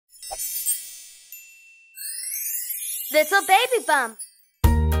Little baby bump.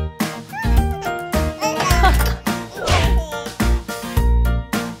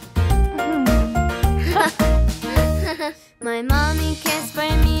 My mommy cares for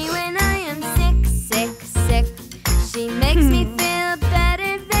me when I am sick, sick, sick. She makes me feel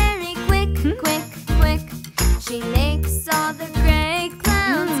better very quick, quick, quick. She makes all the gray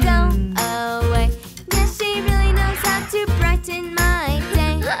clouds go away. Yes, she really knows how to brighten my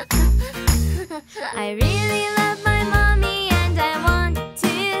day. I really love my mommy and I want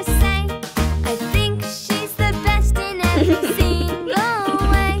to say I think she's the best in every single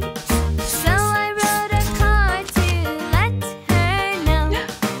way. So I wrote a card to let her know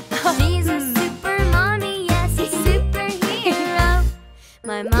she's a super mommy, yes, a superhero.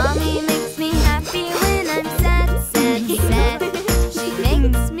 My mommy makes me happy when I'm sad, sad, sad. She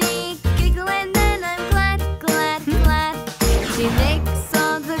makes me giggle and then I'm glad, glad, glad. She makes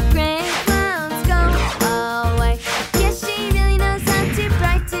all the gray clouds go away. Yes, she really knows how to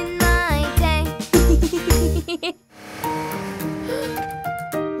brighten my day.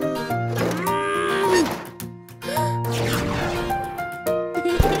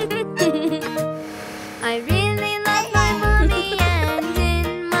 I really love my mommy, and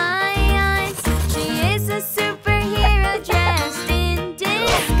in my eyes she is a superhero dressed in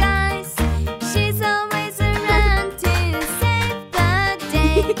disguise. She's always around to save the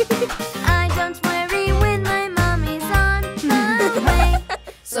day. I don't worry when my mommy's on the way.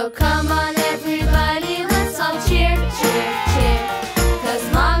 So come on everybody, let's all cheer, cheer, cheer. 'Cause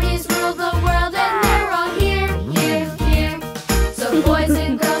mommies rule the world and they're all here, here, here. So boys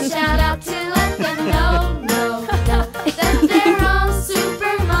and girls shout out to let them know, know, know that they're all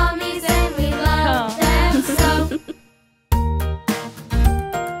super mommies and we love them so.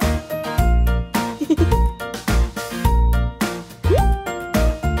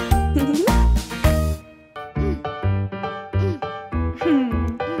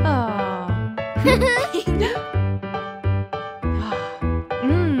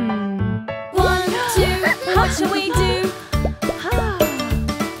 One, two, what shall we do?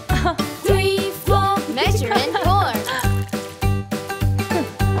 3, 4, measure and pour.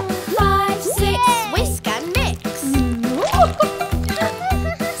 5, 6, whisk and mix.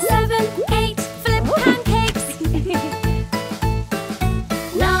 7, 8, flip pancakes.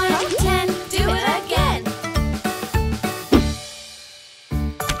 9, 10, do it again.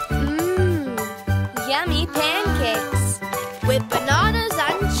 Yummy pancakes with bananas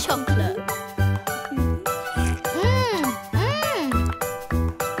and chocolate.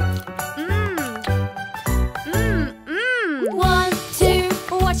 1, 2,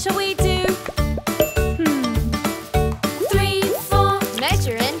 what shall we do? 3, 4,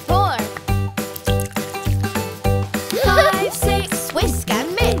 measure and pour. 5, 6, whisk and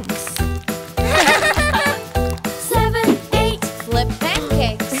mix. 7, 8, flip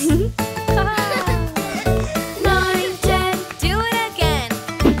pancakes. 9, 10, do it again.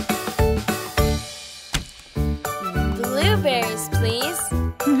 Blueberries, please.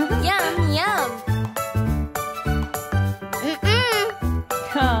 Yum, yum.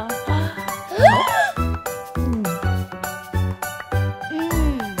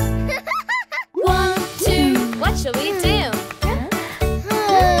 1, 2, what shall we do?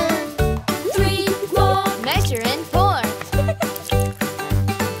 3, 4, measure and pour.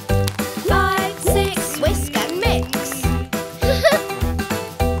 5, 6, whisk and mix.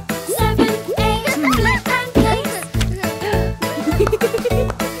 7, 8, flip pancakes.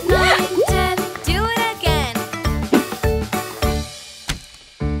 9, 10, do it again.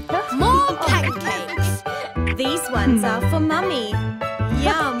 More pancakes. These ones are for Mummy.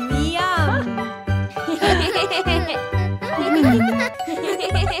 Yum, yum.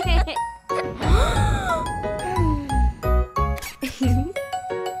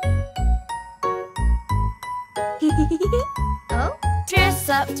 Dress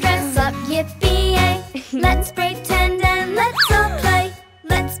up, yippee-yay. Let's pretend and let's all play.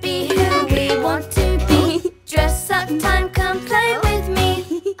 Let's be who we want to be. Dress up time, come play with me.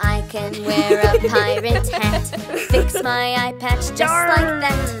 I can wear a pirate hat, fix my eye patch just like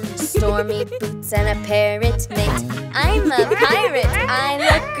that. Stormy boots and a parrot mate. I'm a pirate, I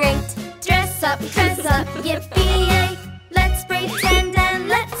look great. Dress up, yippee-yay. Let's pretend and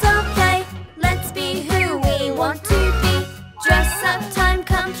let's all play. Let's be who we want to be. Dress up time,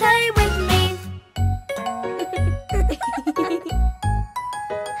 come play with me.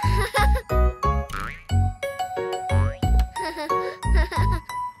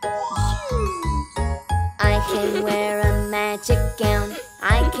 I can wear a magic gown.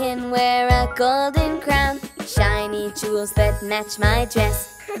 I can wear a golden crown. Shiny jewels that match my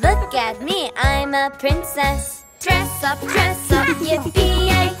dress. Look at me, I'm a princess. Dress up,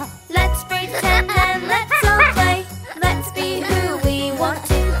 yippee-yay. Let's pretend and let's all play. Let's be who we want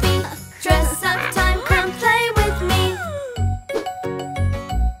to be. Dress up time, come play with me.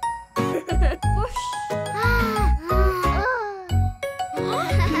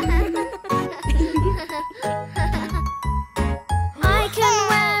 I can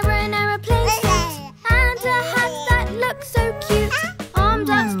wear an aeroplane suit and a hat that looks so cute. Arms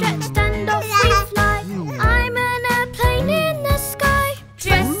outstretched and off we fly. I'm an airplane in the sky.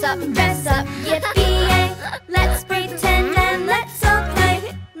 Dress up, yippee-yay. Let's pretend and let's all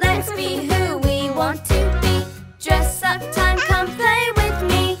play. Let's be who we want to be. Dress up time, come play with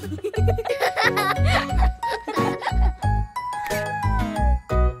me.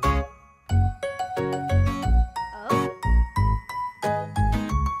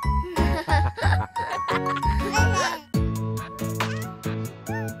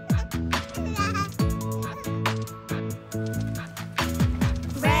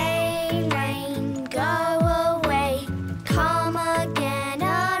 Rain, rain, go away. Come again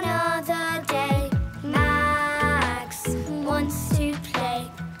another day. Max wants to play.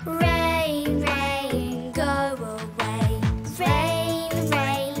 Rain, rain, go away. Rain,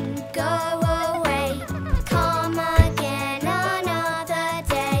 rain, go away. Come again another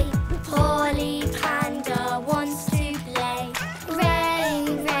day. Polly Panda wants to play. Rain,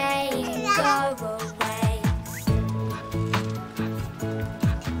 rain, go away.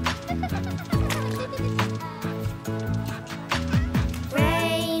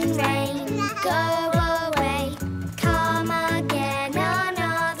 Rain, rain, go away. Come again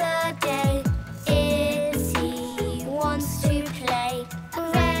another day. Itsy wants to play.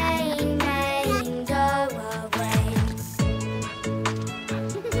 Rain, rain, go away.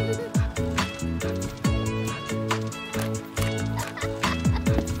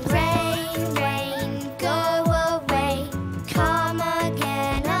 Rain, rain, go away. Come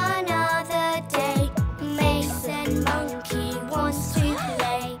again another day. Mason Monkey wants to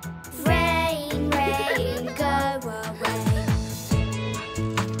play. Rain, rain, go away.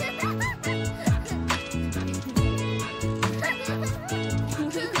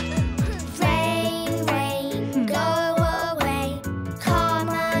 Rain, rain, go away. Come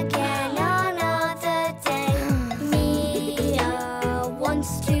again another day. Mia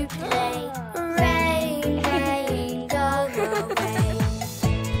wants to play. Rain, rain, go away.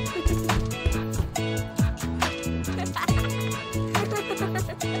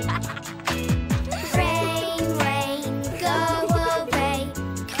 Rain, rain, go away.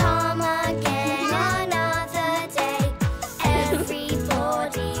 Come again another day.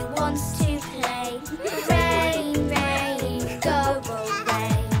 Everybody wants to play. Rain, rain, go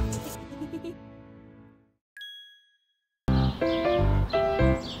away.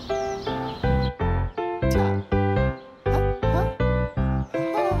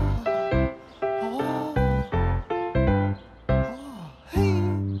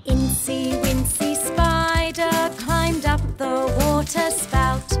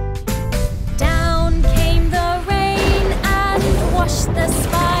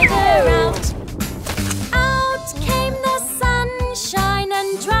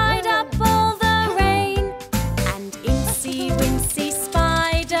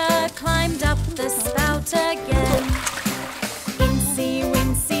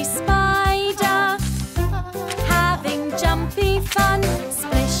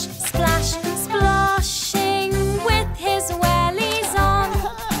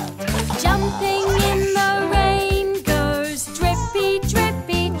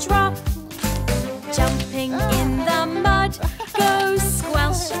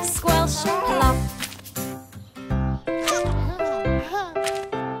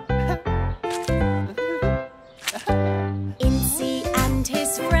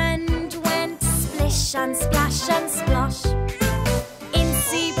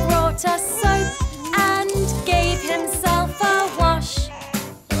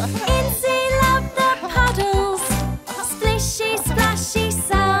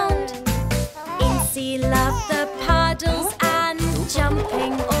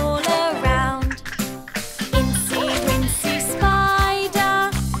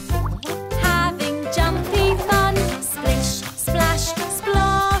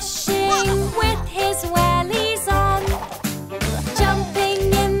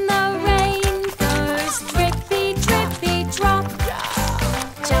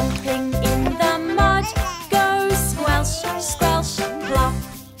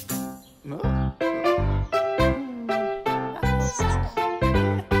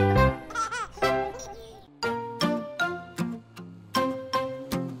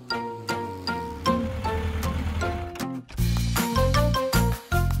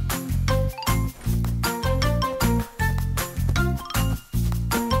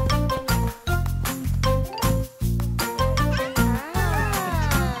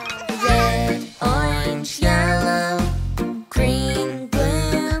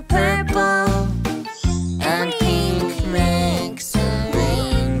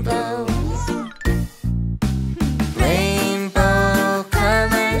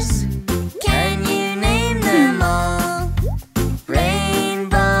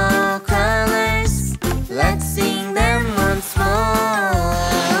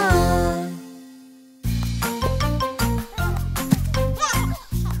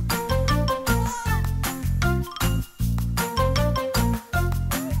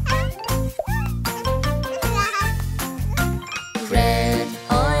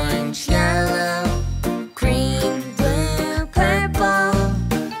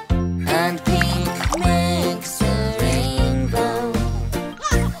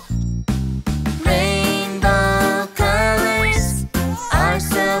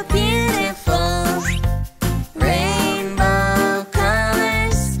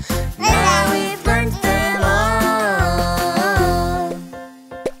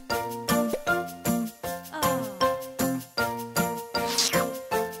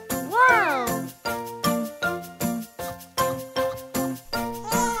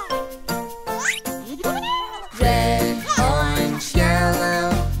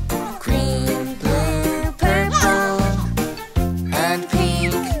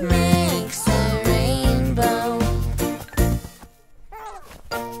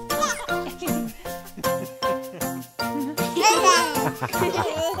 Oh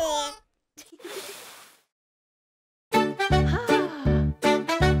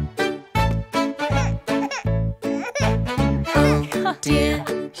dear,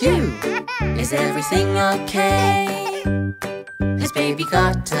 you, is everything okay? Has baby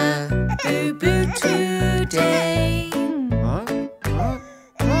got a boo-boo today?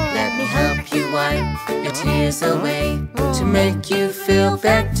 Let me help you wipe your tears away to make you feel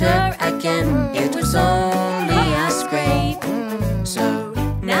better again. It was only a scrape, so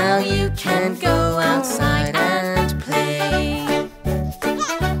now you can go outside and play.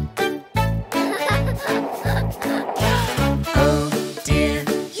 Oh dear,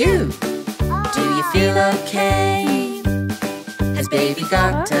 you, do you feel okay? Has baby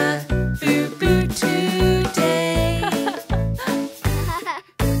got a boo-boo today?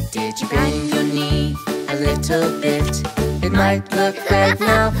 Did you bend your knee a little bit? It might look red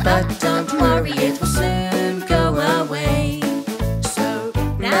now, but don't worry, it will soon go away. So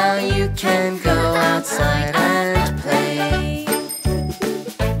now you can go outside and play.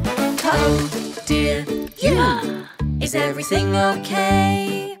 Oh dear, you, is everything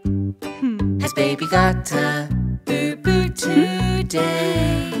okay? Has baby got a boo-boo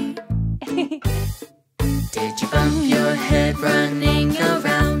today? Did you bump your head running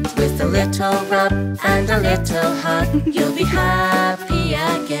around? With a little rub and a little hug, you'll be happy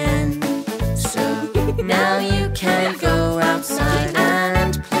again. So now you can go outside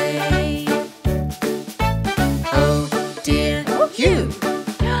and play. Oh dear, you,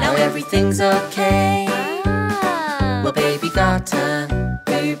 now everything's okay. Well, baby got a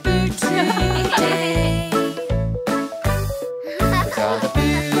boo-boo today. With all the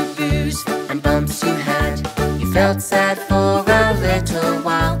boo-boos and bumps you had, you felt sad for a little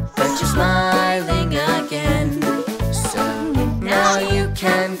while, but you're smiling again. So now you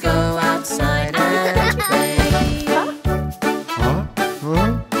can go outside and play.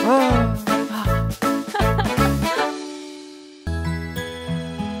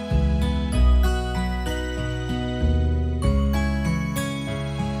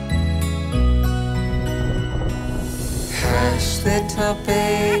 Hush, little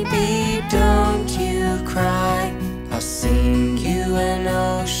baby, don't you cry. I'll sing you an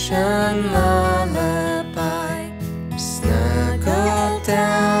ocean lullaby. Snuggle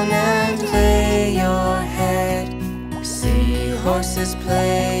down and lay your head. See horses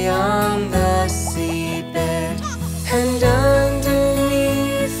play on the seabed, and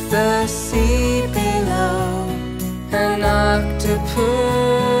underneath the sea below, an octopus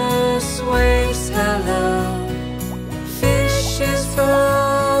waves hello. Fishes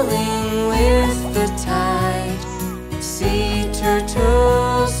falling with the tide. Sea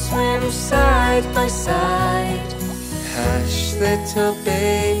turtles swim side by side. Hush, little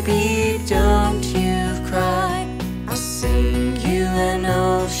baby, don't you cry. I'll sing you an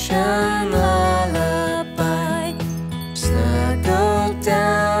ocean lullaby. Snuggle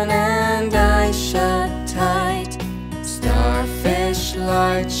down and eyes shut tight. Starfish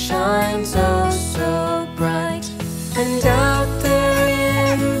light shines oh so bright. And out there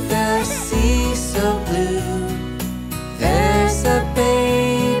in the sea so blue, there's a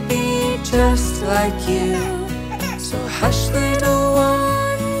baby just like you. So hush, little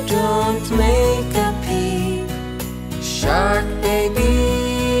one, don't make a peep. Shark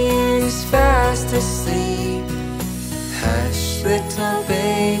baby's fast asleep. Hush, little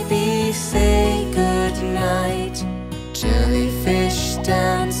baby, say good night. Jellyfish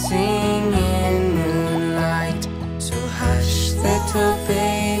dancing in moonlight. So hush, little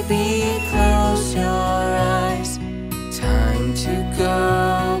baby, close your eyes. Time to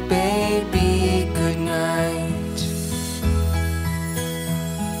go, baby, good night.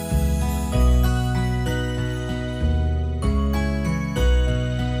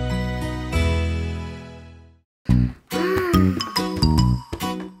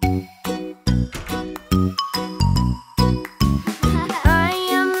 I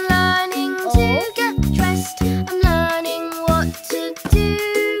am learning to get dressed. I'm learning what to do.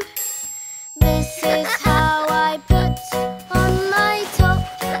 This is how I put on my top.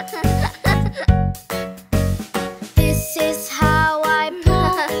 This is how I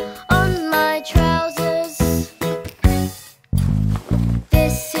pull on my trousers.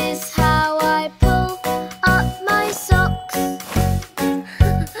 This is how I pull up my socks.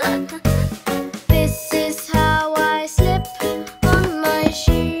 This is how I slip on my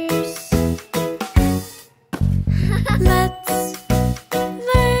shoes. Let's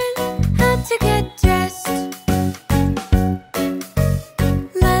learn how to get dressed.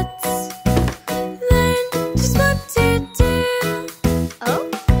 Let's learn just what to do. Oh?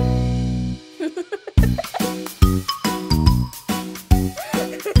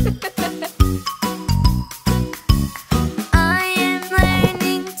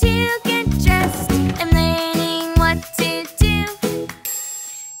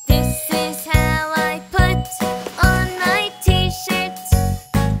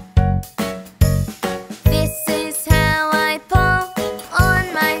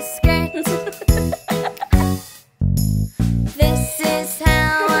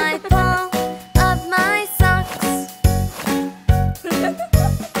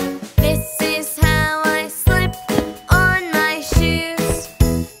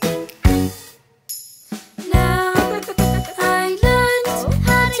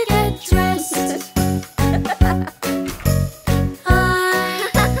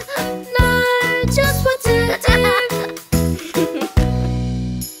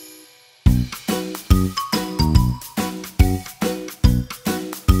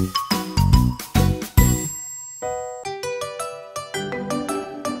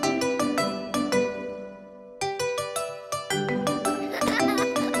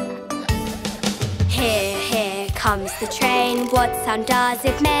 comes the train, what sound does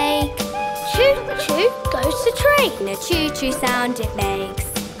it make? Choo-choo goes the train, a choo-choo sound it makes.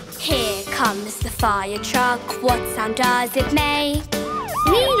 Here comes the fire truck, what sound does it make?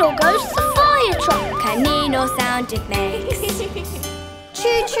 Nino goes the fire truck, a Nino sound it makes.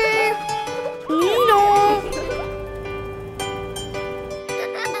 Choo-choo, Nino.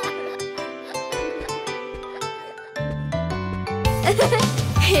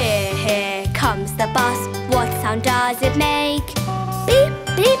 Here comes the bus, what sound does it make? Beep,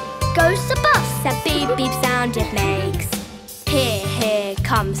 beep goes the bus, a beep, beep sound it makes. Here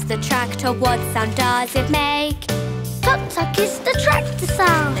comes the tractor, what sound does it make? Tuk-tuk is the tractor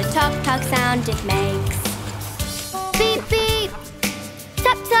sound, the tuk-tuk sound it makes. Beep, beep,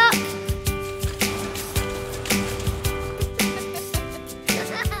 tuk-tuk.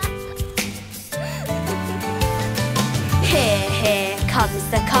 Here comes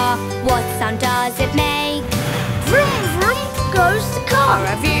the car, what sound does it make? Vroom, vroom goes the car,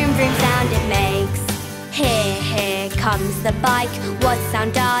 a vroom, vroom sound it makes. Here comes the bike, what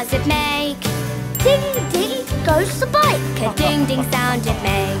sound does it make? Ding, ding goes the bike, a ding, ding sound it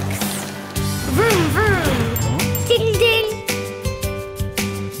makes. Vroom, vroom, ding, ding.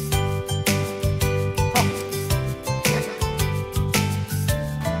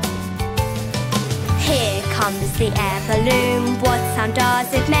 Here comes the air balloon, what sound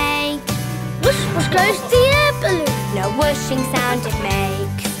does it make? Whoosh, whoosh goes the air balloon, no whooshing sound it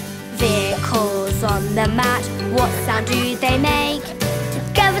makes. Vehicles on the mat, what sound do they make?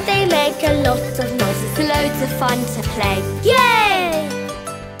 Together they make a lot of noise, it's loads of fun to play. Yay!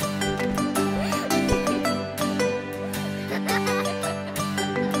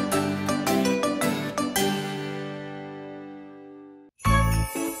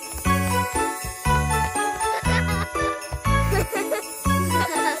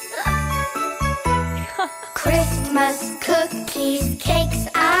 Christmas cookies, cakes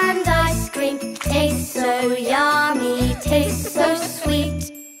and ice cream taste so yummy, taste so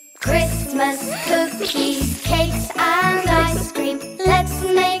sweet. Christmas cookies, cakes and ice cream, let's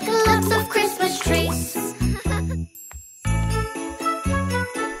make lots of Christmas treats.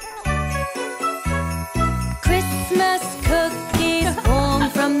 Christmas cookies warm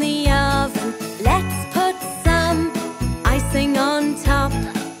from the oven, let's put some icing on top.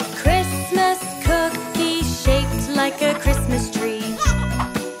 Christmas cookies shaped like a Christmas tree.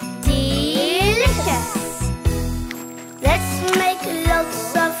 Delicious! Let's make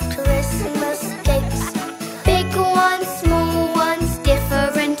lots of Christmas cakes. Big ones, small ones,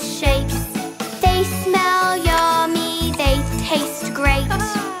 different shapes. They smell yummy, they taste great.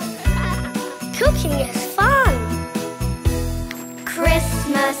 Cooking is fun!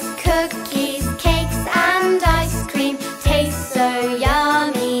 Christmas cookies, cakes and ice cream taste so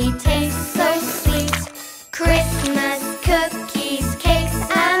yummy, taste so sweet. Christmas cookies, cakes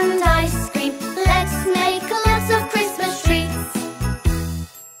and ice cream, let's make lots of Christmas treats.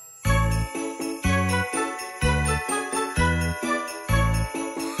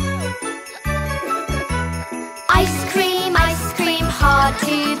 Ice cream, hard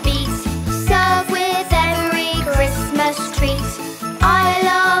to beat. Serve with every Christmas treat. I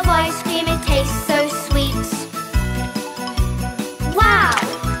love ice cream, it tastes so sweet. Wow!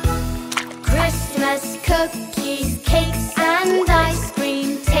 Christmas cookies, cakes and ice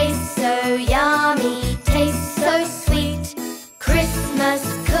cream taste so yummy, taste so sweet. Christmas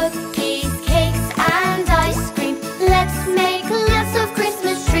cookies, cakes and ice cream, let's make lots of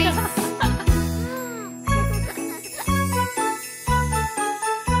Christmas treats.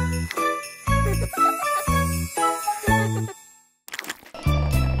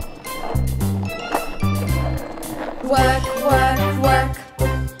 Work, work, work,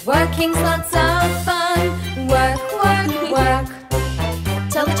 working's lots of fun. Work, work, work,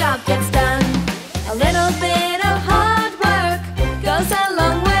 till the job gets done. A little bit of hard work goes a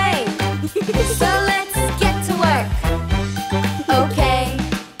long way. So let's get to work. Okay,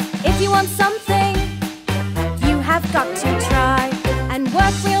 if you want something, you have got to try and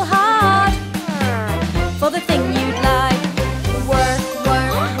work real hard for the thing you'd like. Work,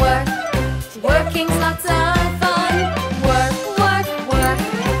 work, work, working's lots of fun. Work, work, work,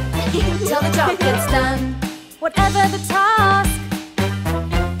 till the job gets done. Whatever the task,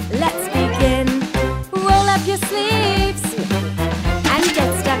 let's begin. Roll up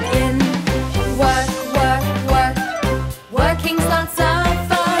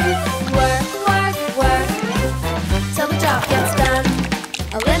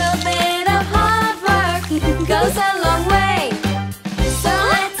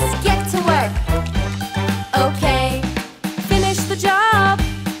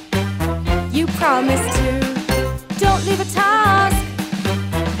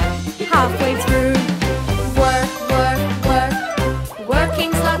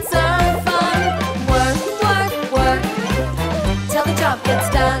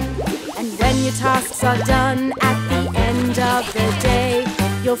are done at the end of the day,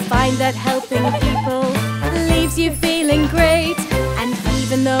 you'll find that helping people leaves you feeling great. And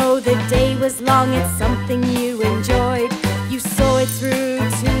even though the day was long, it's something you enjoyed. You saw it through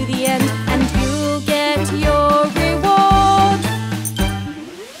to the end, and you'll get your reward.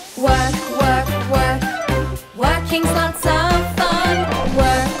 Work, work, work. Working's lots of fun.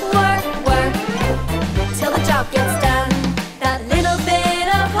 Work, work, work, till the job gets done. That little bit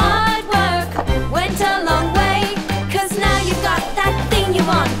of hard work went a long way, 'cause now you've got that thing you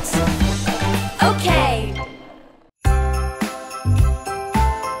want. Okay.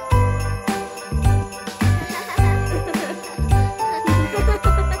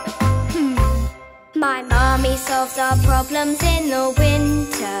 My mommy solves our problems in the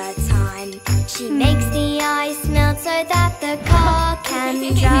winter time. She makes the ice melt so that the car can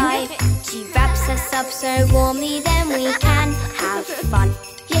drive. She wraps us up so warmly, then we can have fun.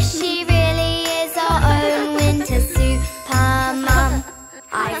 Yes, she really is our own winter super mum.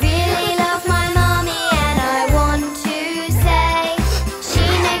 I really love my mommy, and I want to say she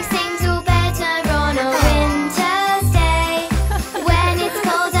makes things all better on a winter's day. When it's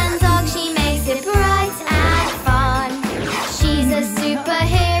cold and dark, she makes it bright and fun. She's a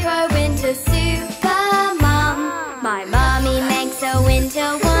superhero, winter super mum. My mommy makes a winter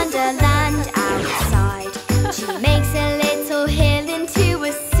wonderland outside. She makes a little hill into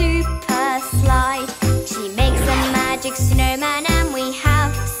a super slide. She makes a magic snowman, and we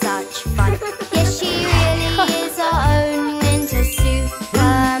have such fun. Yes, she really is our own winter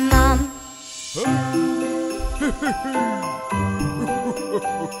super mum.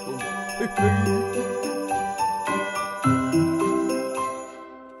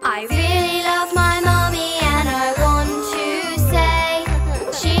 I really love my mommy, and I want to say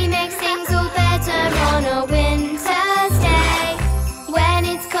she makes things all better on a winter's day. When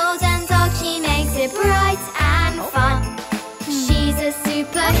it's cold and dark, she makes it bright and fun. She's a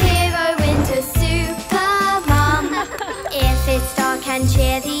superhero, winter super mum. If it's dark and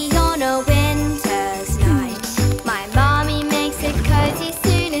chilly on a winter's night, my mommy makes it cozy,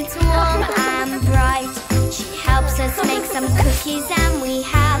 soon it's warm and bright. She helps us make some cookies, and we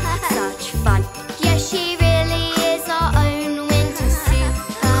have such fun. Yes, she really is our own winter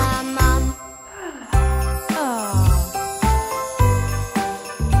super mum.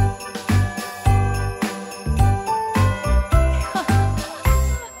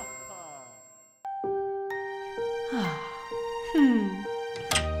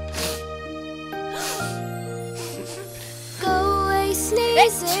 Go away,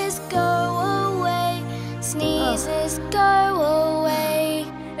 sneezes, go away. Sneezes, go away.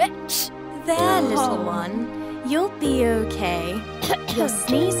 There, little one, you'll be okay. Your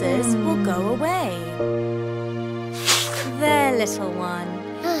sneezes will go away. There, little one,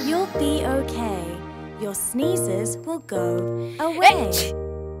 you'll be okay. Your sneezes will go away.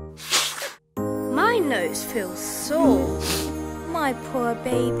 My nose feels sore. My poor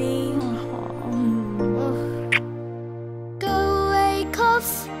baby. Go away,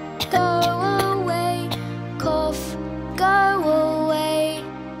 cough, go away. Cough, go away.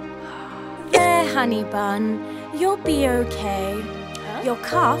 There, honey bun, you'll be okay. Your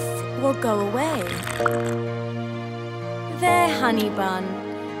cough will go away. There, honey bun,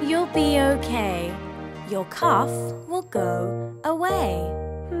 you'll be okay. Your cough will go away.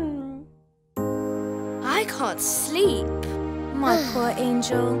 I can't sleep. My poor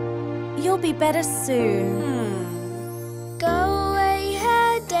angel, you'll be better soon. Go away,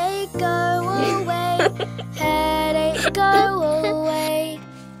 headache, go away. Headache, go away.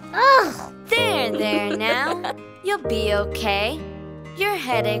 There now. You'll be okay. Your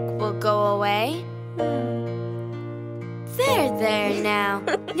headache will go away. There now.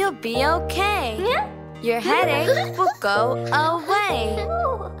 You'll be okay. Your headache will go away.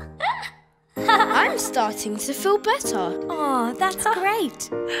 I'm starting to feel better. Oh, that's great.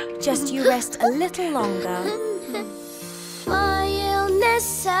 Just you rest a little longer. My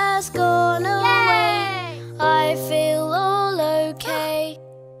illness has gone away. I feel all okay.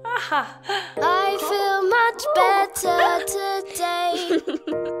 I feel much better today.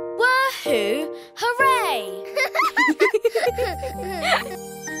 Woohoo! Hooray!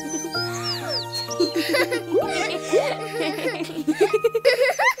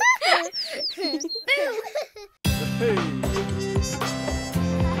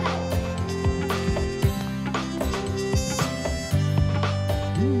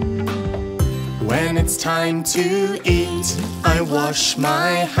 When it's time to eat, I wash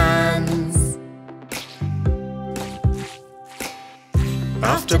my hands.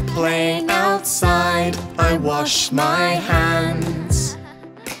 After playing outside, I wash my hands.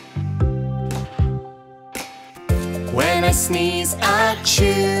 I sneeze,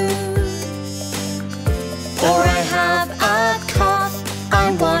 achoo. Or I have a cough,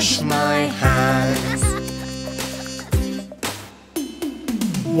 I wash my hands.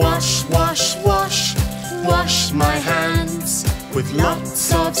 Wash, wash, wash, wash my hands with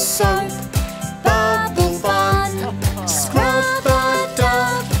lots of soap. Bubble fun, scrub a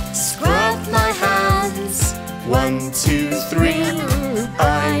dub, scrub my hands. 1, 2, 3,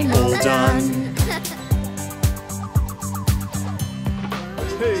 I'm all done.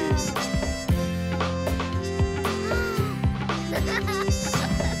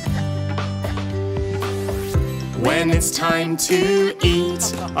 When it's time to eat,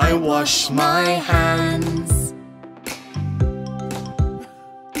 I wash my hands.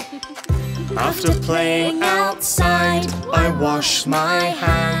 After playing outside, I wash my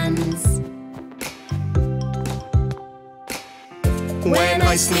hands. When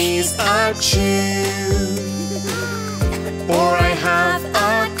I sneeze, achoo. Or I have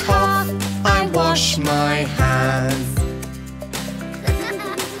a cough, I wash my hands.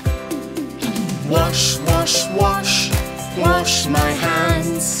 Wash, wash, wash, wash my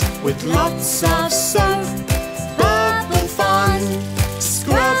hands with lots of soap. Bubble fun,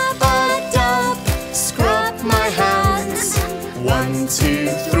 scrub a dub, scrub my hands. 1, 2,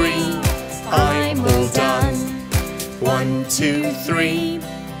 3, I'm all done. 1, 2, 3,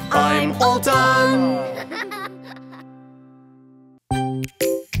 I'm all done.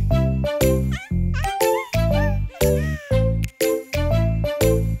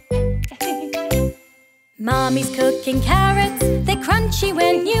 Mommy's cooking carrots, they're crunchy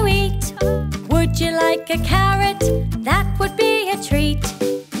when you eat. Would you like a carrot? That would be a treat.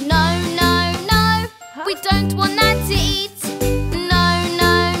 No, no, no, we don't want that to eat. No,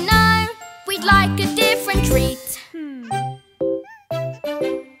 no, no, we'd like a different treat.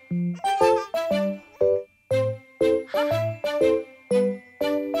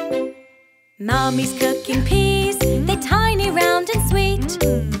 Mommy's cooking peas, they're tiny, round and sweet.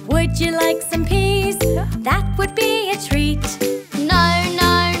 Would you like some peas? That would be a treat. No,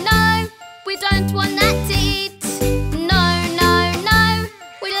 no, no, we don't want that to eat. No, no, no,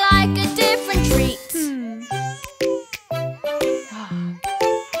 we like a different treat.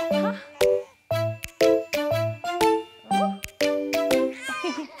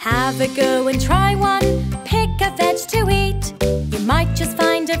 Have a go and try one, pick a veg to eat. You might just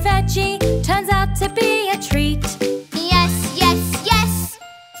find a veggie, turns out to be a treat. Yes, yes, yes,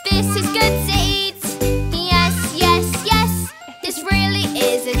 this is good to eat. Yes, yes, yes, this really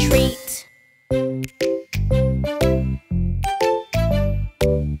is a treat.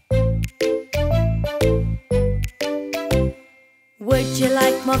 Would you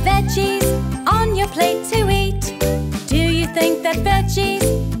like more veggies on your plate to eat? Do you think that veggies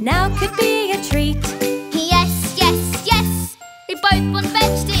now could be a treat? Yes, yes, yes, we both want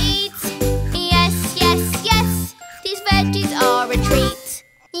veg to eat. Yes, yes, yes, these veggies are a treat.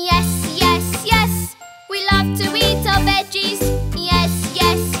 Yes, yes, yes, we love to eat our veggies. Yes,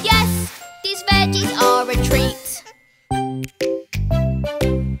 yes, yes, these veggies are a treat.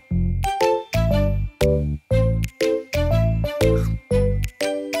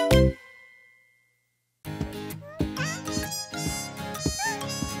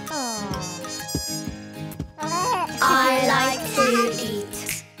 I like to eat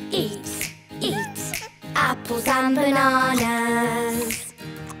apples and bananas.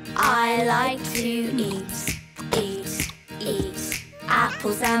 I like to eat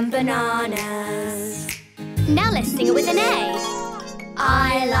apples and bananas. Now let's sing it with an A.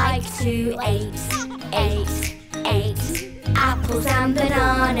 I like to eat apples and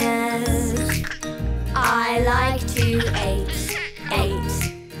bananas. I like to eat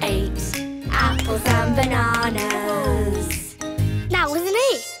apples and bananas. Now with an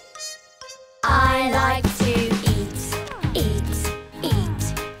E. I like to eat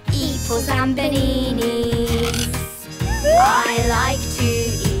apples and bananas. I like to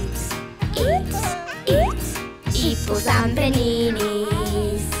eat apples and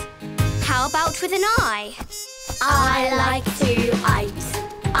bananas. How about with an I? I like to eat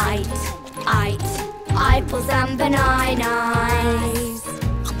apples and bananas.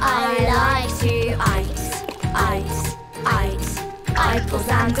 I like to eat apples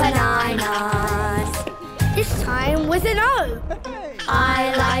and bananas. This time with an O.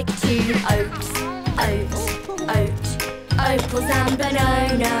 I like to apples and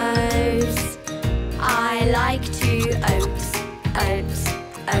bananas. I like to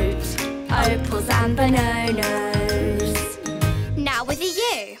apples and bananas. Now with a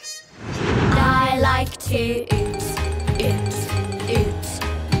U. I like to oot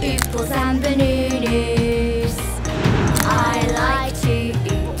apples and bananas.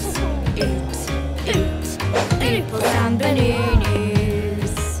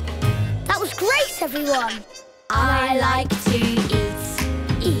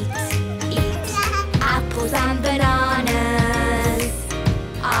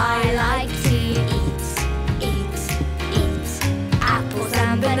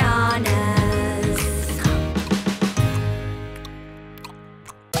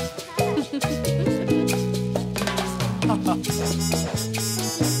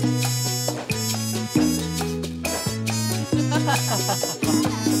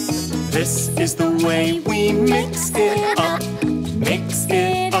 This is the way we mix it up. Mix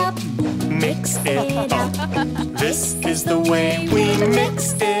it up. Mix it up. This is the way we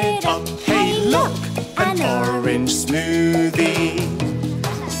mix it up. Hey, look, an orange smoothie.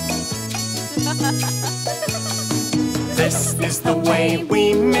 This is the way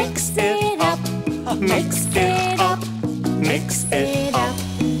we mix it up. Mix it up. Mix it up.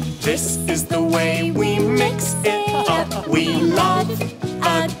 This is the way we mix it up. We love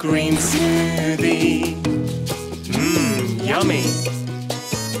a green smoothie. Mmm, yummy.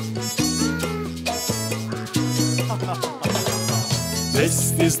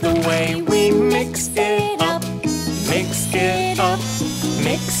 This is the way we mix it up. Mix it up.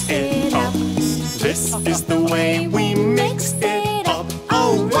 Mix it up. This is the way we mix it up.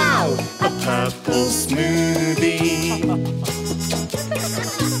 Oh wow, a purple smoothie.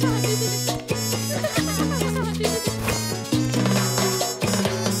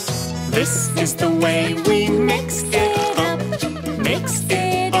 This is the way we mix it up. Mix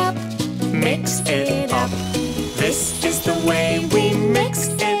it up. Mix it up. This is the way we mix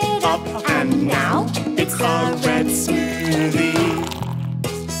it up. And now it's a red smoothie.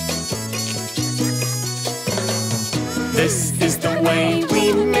 This is the way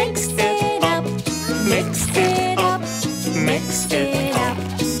we mix it up. Mix it up. Mix it up.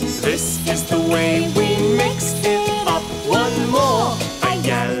 This is the way we mix it up. One more. A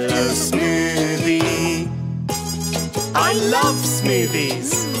yellow smoothie. I love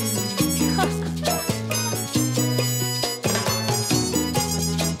smoothies.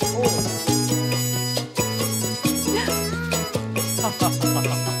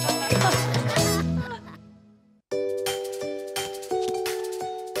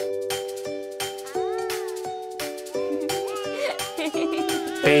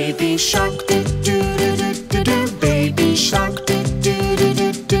 Baby shark do do do do do do. Baby shark do do do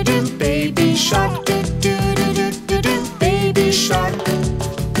do do do. Baby shark do do do do do do. Baby shark.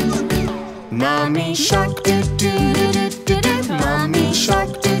 Mommy shark do do do do do do. Mommy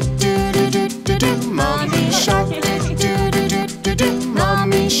shark do do do do do do. Mommy shark do do do do do do.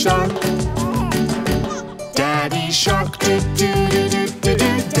 Mommy shark. Daddy shark do do do do do do.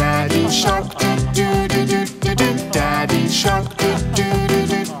 Daddy shark do do do do do do. Daddy shark do do do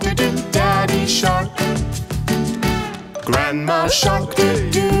do do do. Daddy shark. Grandma shark do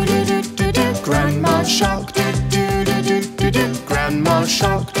do do do do do. Grandma shark do do do do do do. Grandma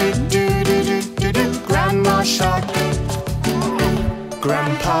shark do do do do do do. Grandma shark.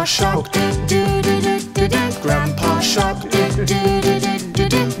 Grandpa shark do do do do do do. Grandpa shark do do do do do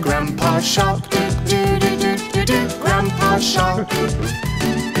do. Grandpa shark do do do do do do. Grandpa shark.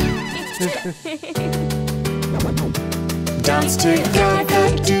 Dance together,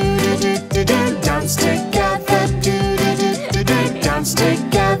 do do do do do. Dance together, do do do do do. Dance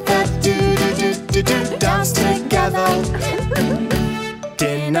together, do do do do do. Dance together.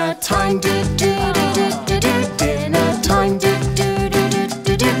 Dinner time, do do do do do do. Dinner time, do do do do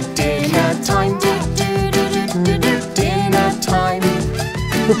do do. Dinner time, do do do do do do. Dinner time.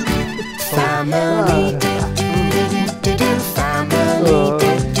 Family, do do do do do. Family,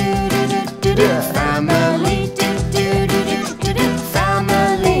 do do do do do.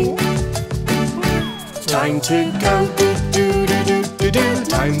 Family. Time to go, do do do do do do.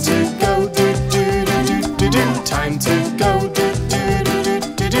 Time to go, do do do do do do. Time to go, do do do do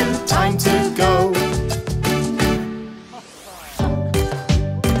do do. Time to go.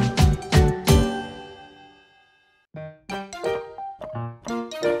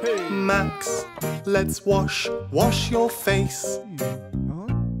 Max, let's wash your face.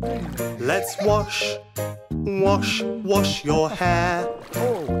 Let's wash your hair.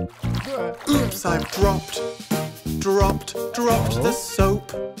 Oops, I've dropped the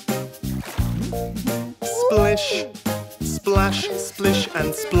soap. Splish, splash, splish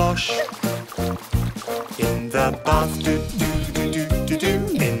and splosh. In the bath, do do do do do do.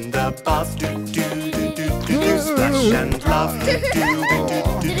 In the bath, do do do do do do. Splash and laugh, do do do do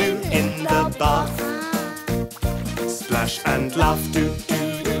do do. In the bath, splash and laugh, do do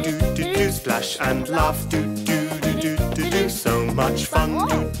do do do do. Splash and laugh, do do do do do do. So much fun,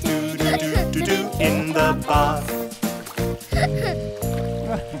 do do do do do do. In the bath.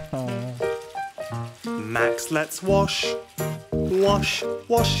 Max, let's wash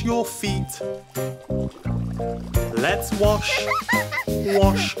your feet. Let's wash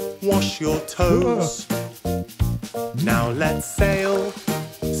your toes. Now let's sail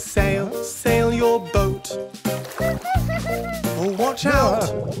your boat. Oh, watch out!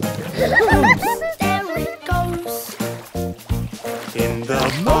 Oops, there it goes. In the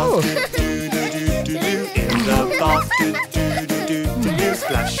bath, do do do do do do. In the bath, do do do do do do.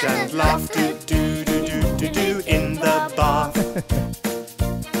 Splash and laugh, do-do-do-do-do in the bath.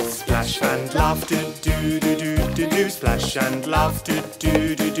 Splash and laugh, do-do-do-do-do. Splash and laugh,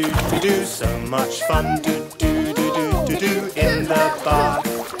 do-do-do-do-do. So much fun, do-do-do-do-do in the bath.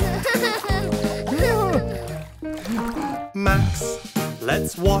 Max,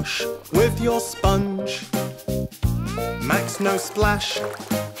 let's wash with your sponge. Max, no splash.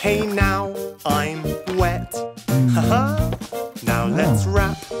 Hey now, I'm wet. Haha. Now let's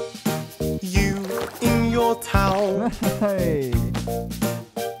wrap you in your towel. Hey.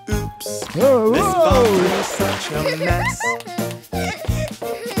 Oops, Whoa, this whoa. bathroom is such a mess.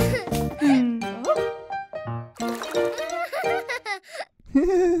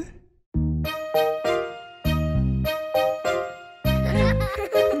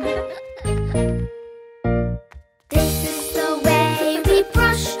 This is the way we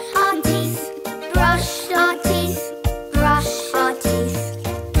brush our teeth. Brush our teeth. Brush our teeth.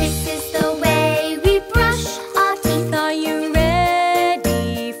 This is the way we brush our teeth. Are you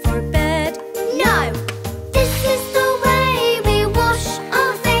ready for bed? No! This is the way we wash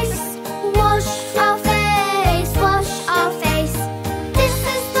our face. Wash our face. Wash our face. This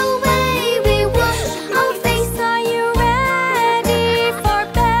is the way we wash our face. Are you ready for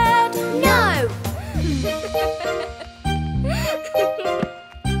bed? No!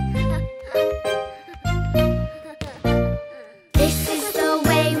 This is the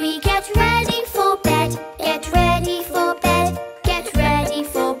way we get ready for bed. Get ready for bed. Get ready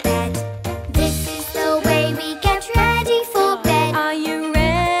for bed. This is the way we get ready for bed. Are you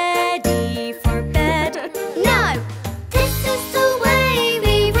ready for bed? No! This is the way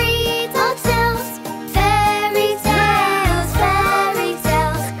we read our tales. Fairy tales, fairy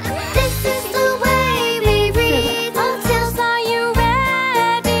tales. This is the way we read our tales. Are you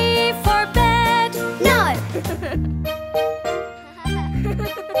ready for bed? No!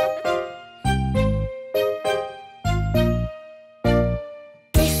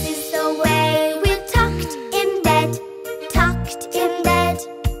 This is the way we're tucked in bed. Tucked in bed.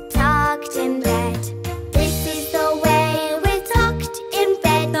 Tucked in bed. This is the way we're tucked in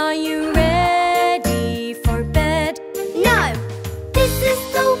bed. Are you ready for bed? No! This is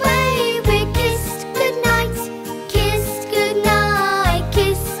the way we kissed goodnight. Kissed goodnight.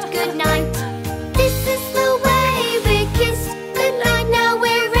 Kissed goodnight. This is the way we kissed goodnight. Now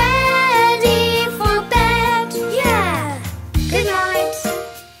we're ready for bed. Yeah! Good night.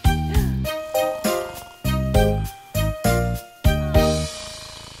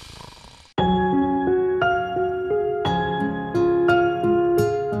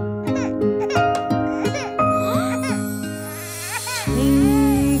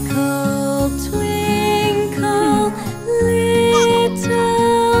 Twinkle, twinkle,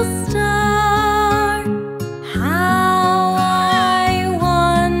 little star, how I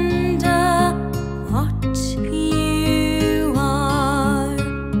wonder what you are.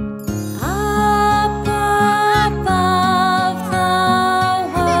 Up above the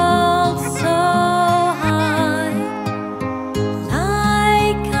world so high,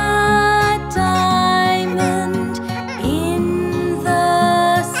 like a diamond in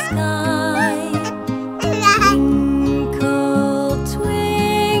the sky. Twinkle,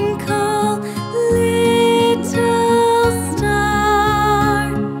 twinkle, little star,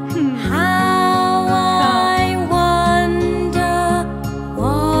 how I wonder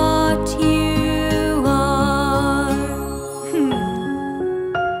what you are.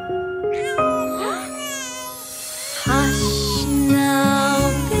 Hush now,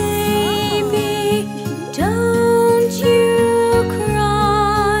 baby, don't you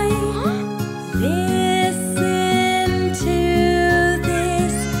cry. Listen to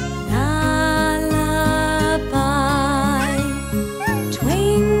this lullaby.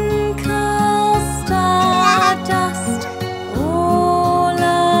 Twinkle stardust all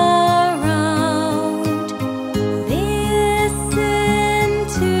around. Listen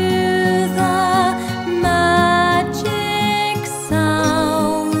to the magic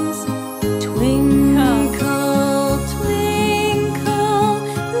sounds. Twinkle, twinkle,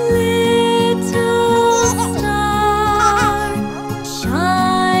 little star,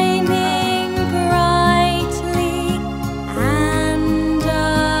 shining brightly and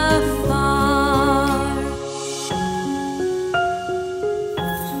afar.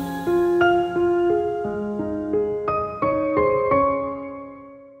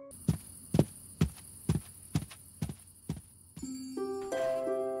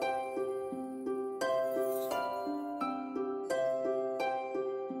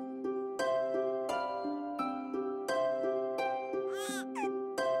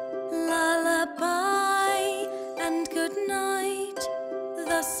 Lullaby and good night,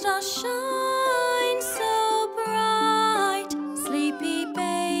 the stars shine so bright. Sleepy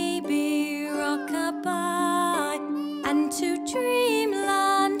baby, rock-a-bye, and to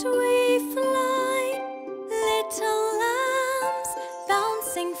dreamland we fly. Little lambs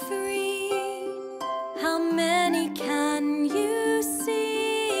bouncing free. How many can you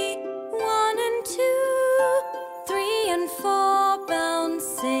see? 1 and 2, 3 and 4,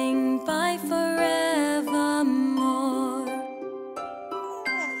 bouncing by forevermore.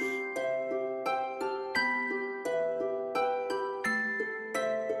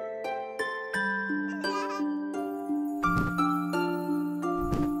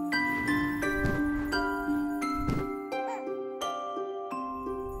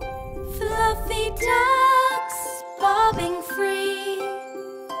 Fluffy ducks bobbing free.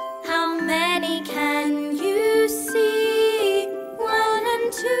 How many can you see? 1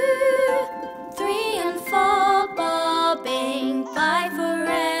 and 2, 3 and 4, bobbing by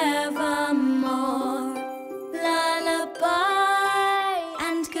forevermore. Lullaby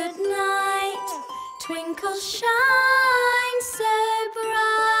and good night. Twinkle shine so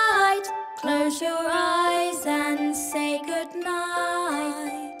bright. Close your eyes and say good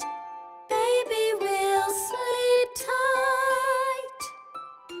night. Baby will sleep tight.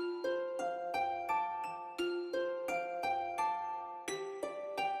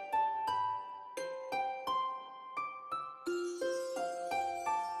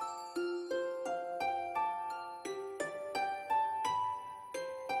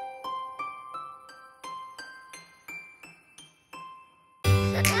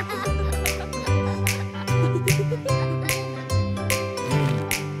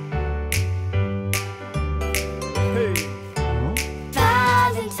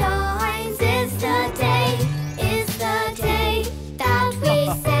 Valentine's is the day that we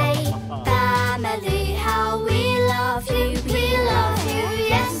say, family, how we love you,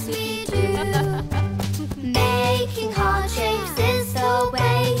 yes we do. Making heart shapes is the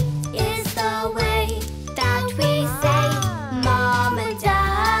way that we say, Mom and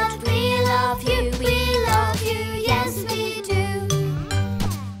Dad, we love you, yes we do.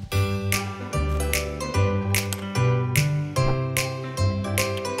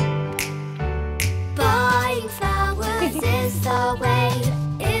 Buying flowers is the way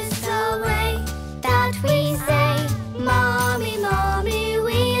that we say, Mommy,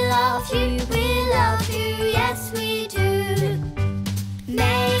 we love you, yes we do.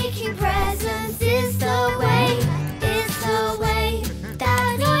 Making presents is the way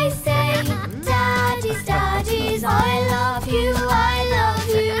that we say, Daddies, I love you,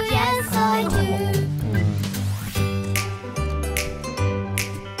 yes I do.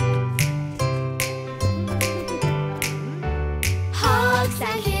 Hugs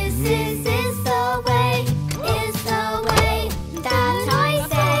and kisses is the way that I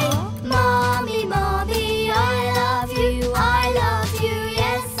say, Mommy, I love you,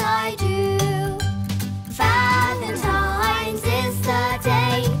 yes I do. Valentine's is the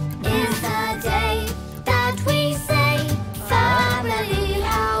day that we say, family,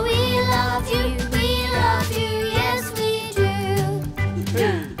 how we love you, yes we do.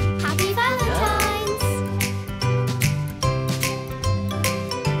 Happy Valentine's!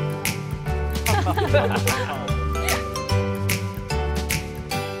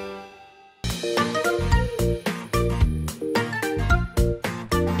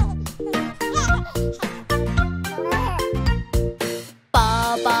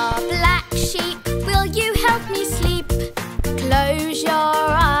 Baa Baa Black Sheep, will you help me sleep? Close your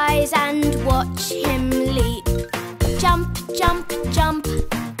eyes and watch him leap. Jump, jump, jump,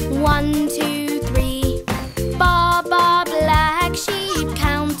 1, 2, 3. Baa Baa Black Sheep,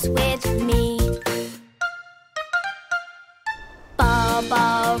 count with me. Baa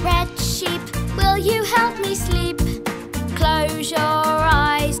Baa Red Sheep, will you help me sleep? Close your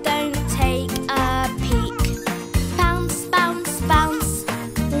eyes, don't take a peek. Bounce, bounce, bounce,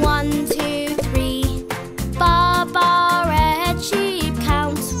 1, 2, 3. Baa Baa Red Sheep,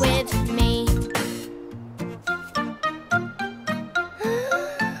 count with me.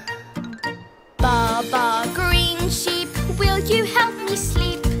 Baa Baa Green Sheep, will you help me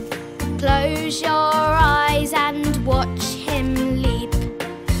sleep? Close your eyes and watch him leap.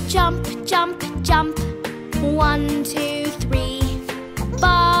 Jump, jump, jump, 1, 2, 3.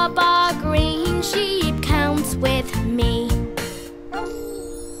 Baa Baa Green Sheep, count with me.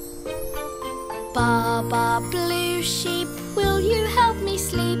 Baa Baa Blue Sheep, will you help me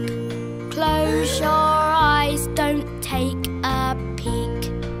sleep? Close your eyes, don't take a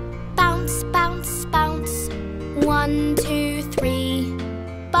peek. Bounce, bounce, bounce, 1, 2, 3.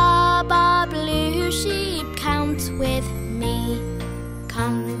 Baa Baa Blue Sheep, count with me.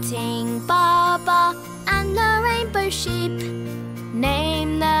 Count sheep.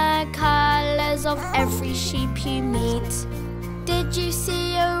 Name the colors of every sheep you meet. Did you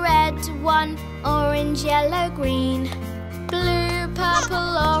see a red one? Orange, yellow, green. Blue,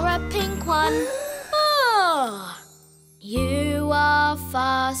 purple, or a pink one? Oh, you are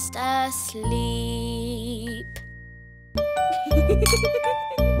fast asleep.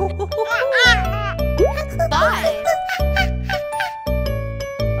 5.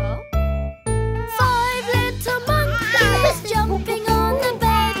 Five little monkeys jumping on the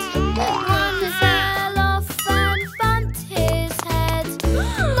bed. One fell off and bumped his head.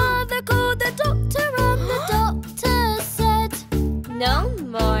 Mother called the doctor and the doctor said, no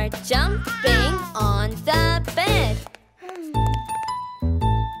more jumping on the bed.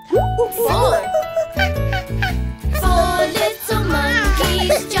 4. Four little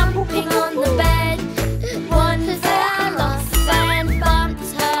monkeys jumping on the bed. One fell off and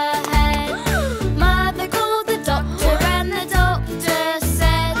bumped her head. Mother called the doctor and the doctor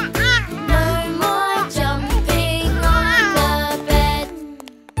said, no more jumping on the bed.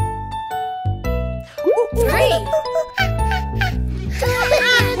 3. Two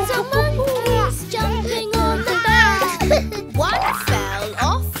little monkeys jumping on the bed. One fell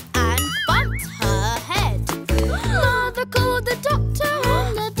off and bumped her head. Mother called the doctor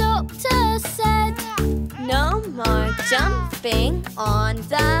and the doctor said, no more jumping on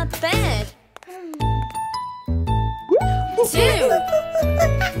the bed. 2.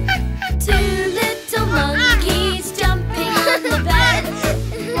 Two little monkeys jumping on the bed.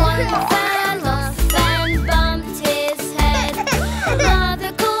 One fell off and bumped his head.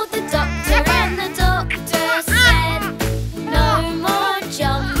 Mother called the doctor and the doctor said, no more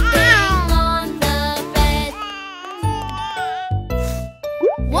jumping on the bed.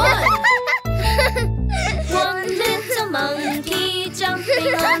 1. One little monkey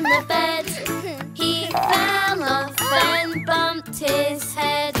jumping on the bed. He fell off and bumped his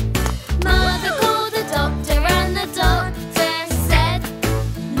head. Mother called the doctor and the doctor said,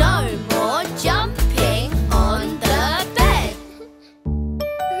 no more jumping on the bed.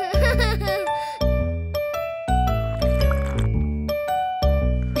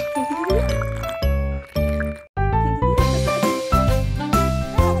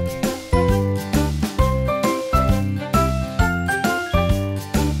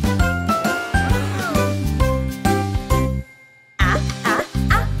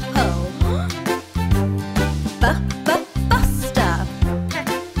 Buster.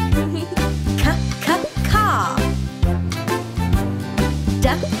 Car.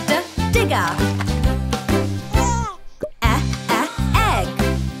 Digger. Egg.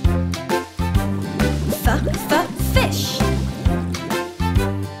 Fish.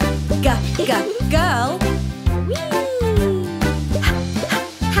 Girl.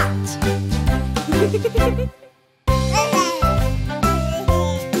 Hat.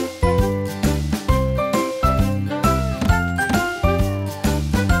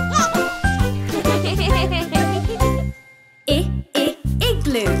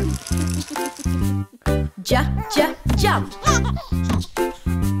 Igloo. Jump.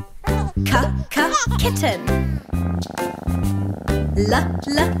 Kitten.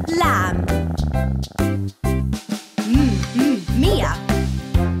 Lamb. Mia.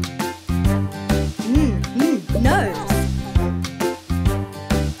 Nose.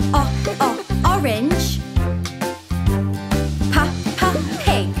 Orange.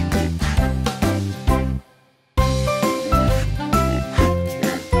 Pig.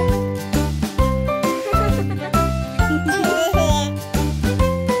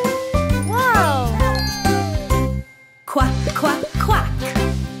 Quack.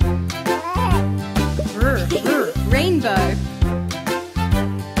 Rainbow.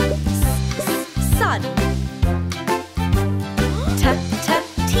 Sun.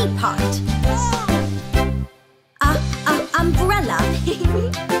 Teapot. Umbrella.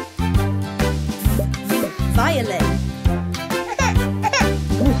 Violin.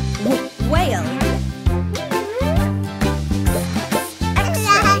 Whale.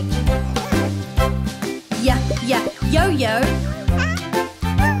 X-ray. Yo-yo.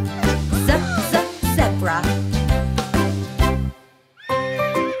 Zebra.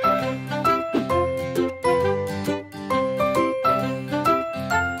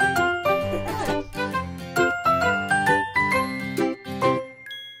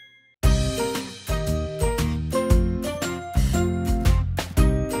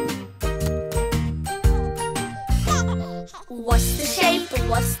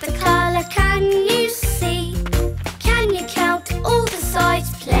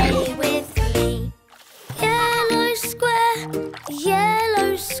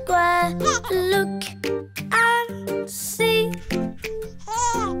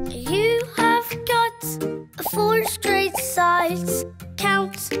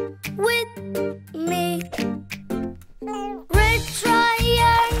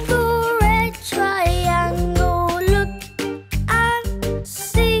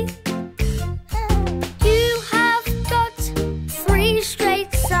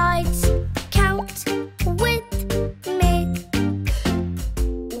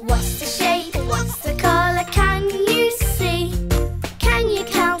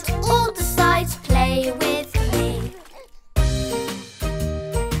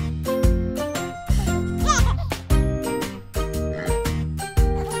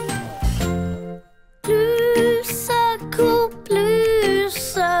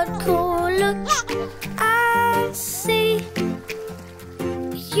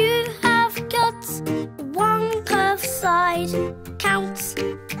 side. Count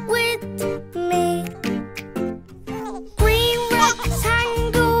with me.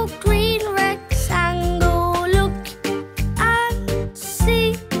 Green rectangle, look and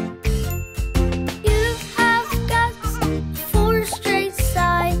see. You have got 4 straight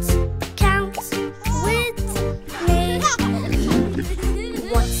sides. Count with me.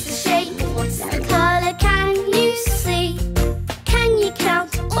 What's the shape? What's the colour? Can you see? Can you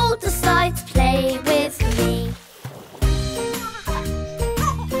count all the sides? Play with me.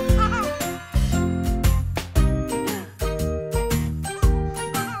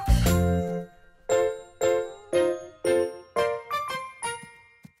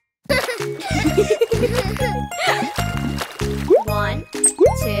 One,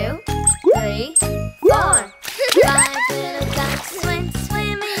 2, 3, 4. 5 little ducks went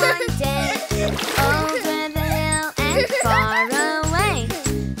swimming one day, over the hill and far away.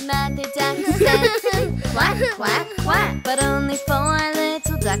 Mother duck said, quack, quack, quack, but only 4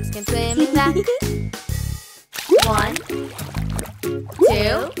 little ducks came swimming back. 1,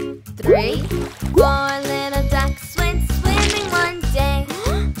 2, 3, 4 little ducks went swimming one day,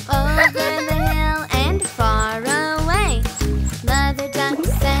 over the hill and far away. Mother duck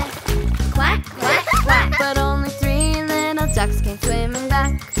said, quack, quack, quack, but only 3 little ducks came swimming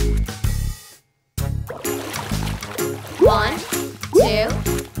back. 1, 2,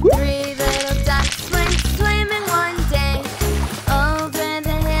 3 little ducks went swimming one day, over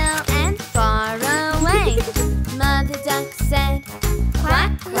the hill and far away. Mother duck said,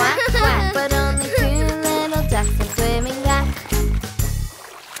 quack, quack, quack, but only 2 little ducks came swimming back.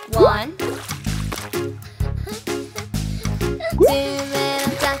 1, 2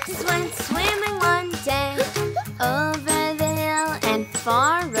 little ducks went swimming one day, over the hill and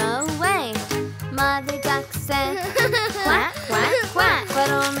far away. Mother duck said, quack, quack, quack, but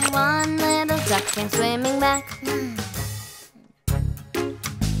only 1 little duck came swimming back.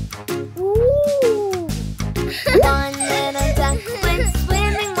 One little duck went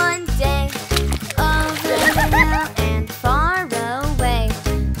swimming one day, over the hill and far away.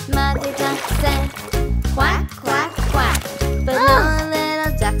 Mother duck said, quack, quack, quack, but no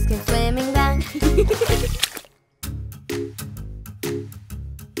little ducks came swimming back.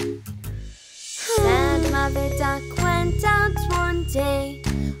 Sad mother duck went out one day,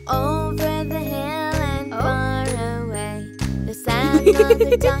 over the hill and far away. The sad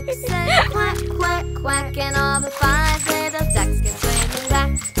mother duck said, quack, quack, quack, and all the 5 little ducks came swimming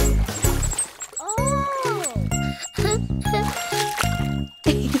back.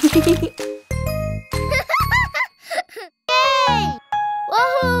 Yay!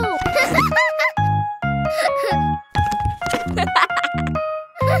 Woohoo!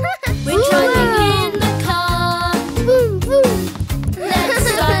 We're driving in the car. Boom, boom. Let's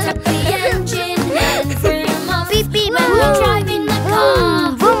start up the engine and vroom off. Beep, beep, when we drive in the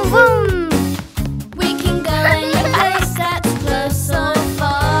car. Boom, boom. We can go any place that's close or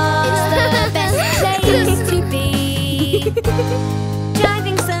far. It's the best place to be.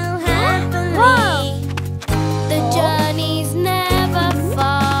 Driving so happily. The journey's never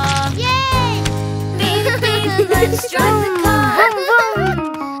far. Yay! Beep, beep, let's drive the car.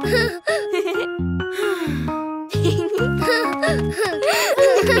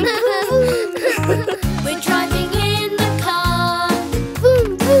 We're driving in the car. Boom,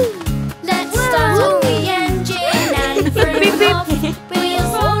 boom. Let's start up the engine and vroom off. We're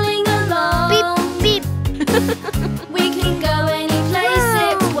rolling along. Beep, beep. We can go any place,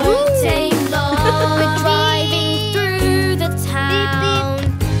 it won't take long. We're driving through the town.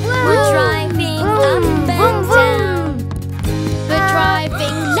 We're driving up and down. We're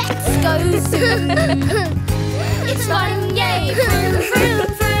driving, let's go soon. It's fun, yay! Vroom, vroom,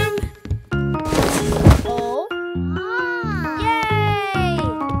 vroom. Oh! Yay!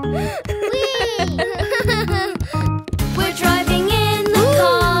 Whee! We're driving in the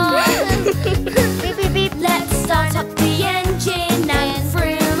car. Beep, beep, beep. Let's start up the engine and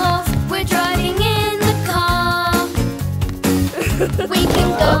vroom off. We're driving in the car. We can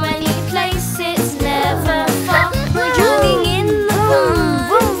go any place, it's never far. We're driving in the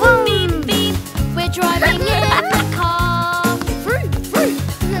car. Beep, beep. We're driving in the car.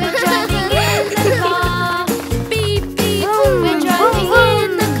 We're driving in the car. Beep, beep. We're driving in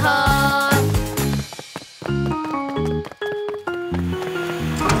the car.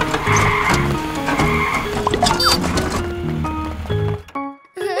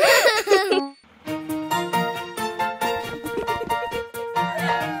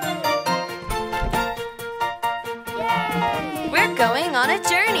 We're going on a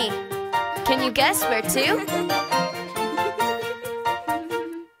journey. Can you guess where to?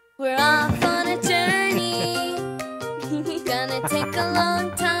 We're off on a journey. a long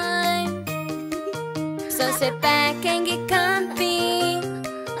time. So sit back and get comfy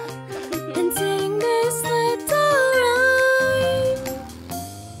and sing this little rhyme.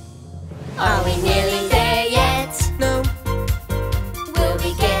 Are we nearly there yet? No. Will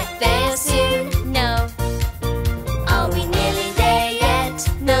we get there soon? No, Are we nearly there yet?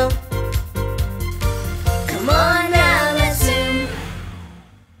 No. Come on now, let's zoom.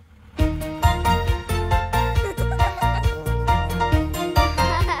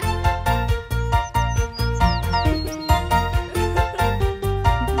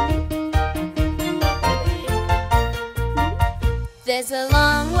 there's a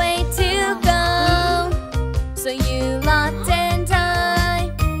long way to go, so you lot and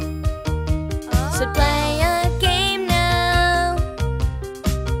I should play a game now.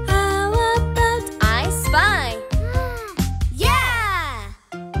 How about I Spy? Yeah!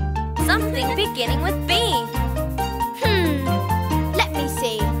 Something beginning with B. Let me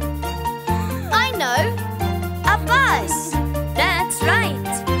see. I know. A bus. That's right.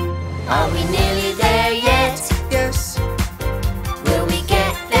 Are we nearly there yet? Yes. Will we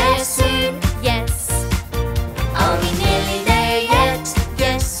get there soon? Yes. Are we nearly there yet?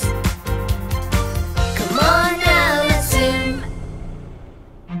 Yes. Come on now, let's zoom.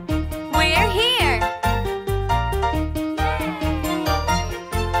 We're here.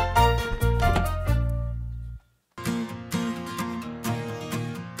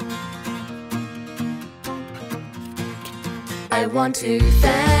 I want to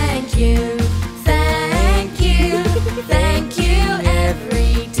thank you, thank you, thank you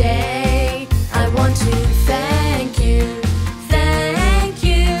every day. I want to thank you, thank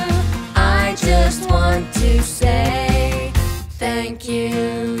you. I just want to say thank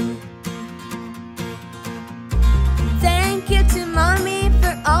you. Thank you to Mommy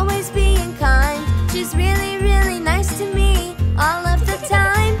for always being kind. She's really, really nice to me all of the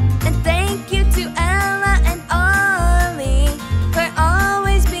time. And thank you to Ella and Ollie for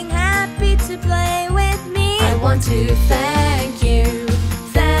always being happy to play with me. I want to thank you,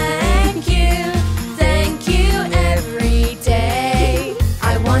 thank you, thank you every day.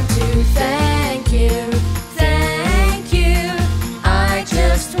 I want to thank you, thank you. I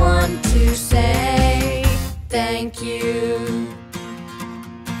just want to say thank you.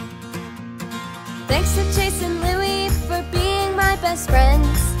 Thanks to Chase and Louie for being my best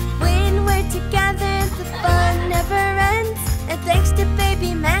friends. When we're together, the fun never ends. And thanks to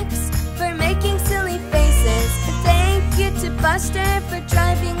Baby Max for making silly faces. And thank you to Buster for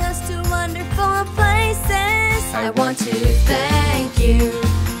driving us to wonderful places. I want to thank you,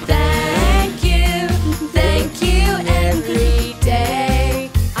 thank you, thank you every day.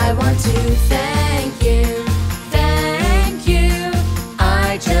 I want to thank you, thank you.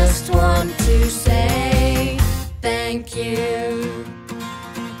 I just want to say thank you.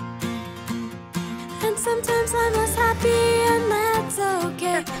 And sometimes I'm less happy and that's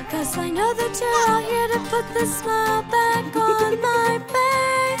okay, 'cause I know that you're all here to put the smile back on my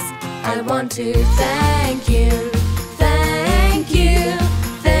face. I want to thank you, thank you,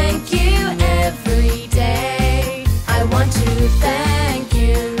 thank you every day. I want to thank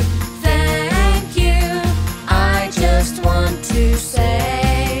you, thank you. I just want to say